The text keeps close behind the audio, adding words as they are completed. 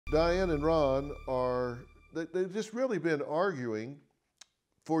Dianne and Ron they've just really been arguing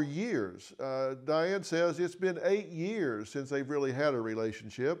for years. Dianne says it's been 8 years since they've really had a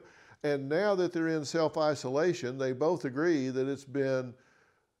relationship. And now that they're in self-isolation, they both agree that it's been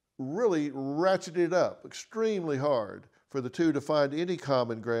really ratcheted up extremely hard for the two to find any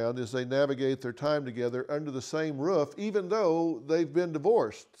common ground as they navigate their time together under the same roof, even though they've been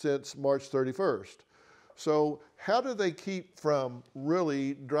divorced since March 31st. So how do they keep from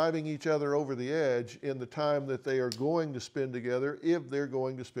really driving each other over the edge in the time that they are going to spend together if they're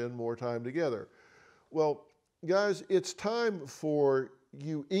going to spend more time together? Well, guys, it's time for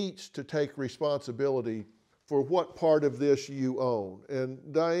you each to take responsibility for what part of this you own. And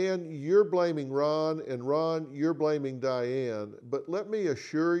Dianne, you're blaming Ron, and Ron, you're blaming Dianne. But let me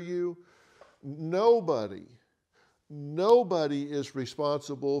assure you, nobody is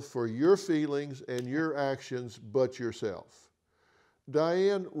responsible for your feelings and your actions but yourself.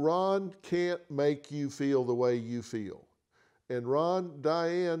 Dianne, Ron can't make you feel the way you feel. And Ron,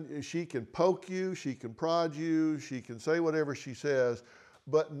 Dianne, she can poke you, she can prod you, she can say whatever she says,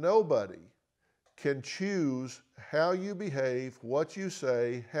 but nobody can choose how you behave, what you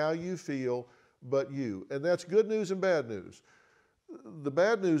say, how you feel, but you. And that's good news and bad news. The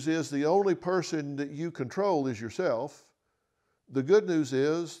bad news is the only person that you control is yourself. The good news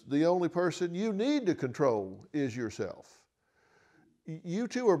is the only person you need to control is yourself. You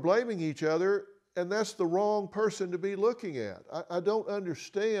two are blaming each other, and that's the wrong person to be looking at. I don't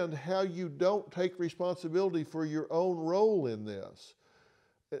understand how you don't take responsibility for your own role in this.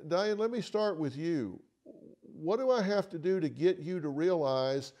 Dianne, let me start with you. What do I have to do to get you to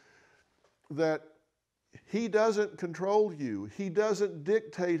realize that he doesn't control you? He doesn't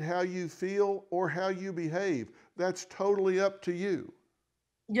dictate how you feel or how you behave. That's totally up to you.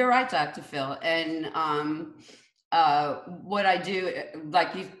 You're right, Dr. Phil. And what I do,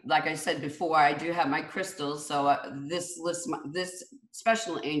 like I said before, I do have my crystals. So this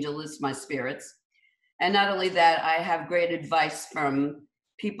special angel lists my spirits. And not only that, I have great advice from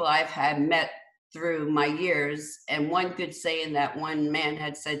people I've had met through my years. And one good saying that one man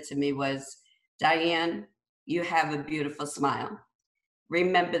had said to me was, Dianne, you have a beautiful smile.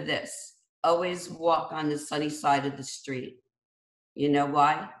 Remember this, always walk on the sunny side of the street. You know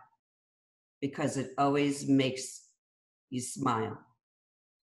why? Because it always makes you smile.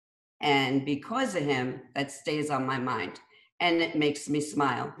 And because of him, that stays on my mind and it makes me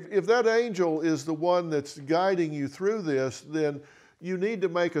smile. If that angel is the one that's guiding you through this, then you need to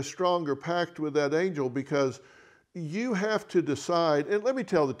make a stronger pact with that angel, because you have to decide. And let me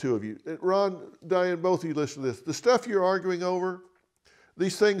tell the two of you, Ron, Dianne, both of you listen to this. The stuff you're arguing over,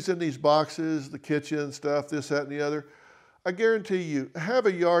 these things in these boxes, the kitchen stuff, this, that, and the other, I guarantee you, have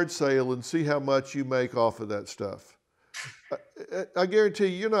a yard sale and see how much you make off of that stuff. I guarantee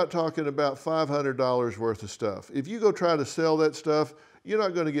you, you're not talking about $500 worth of stuff. If you go try to sell that stuff, you're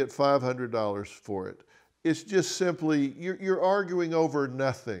not going to get $500 for it. It's just simply, you're arguing over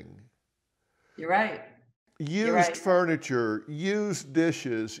nothing. You're right. Used furniture, used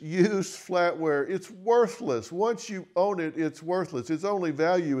dishes, used flatware, it's worthless. Once you own it, it's worthless. Its only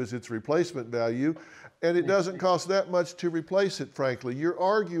value is its replacement value, and it doesn't cost that much to replace it, frankly. You're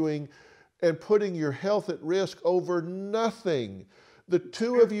arguing and putting your health at risk over nothing. The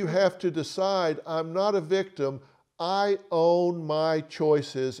two of you have to decide, I'm not a victim, I own my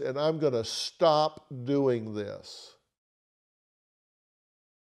choices, and I'm going to stop doing this.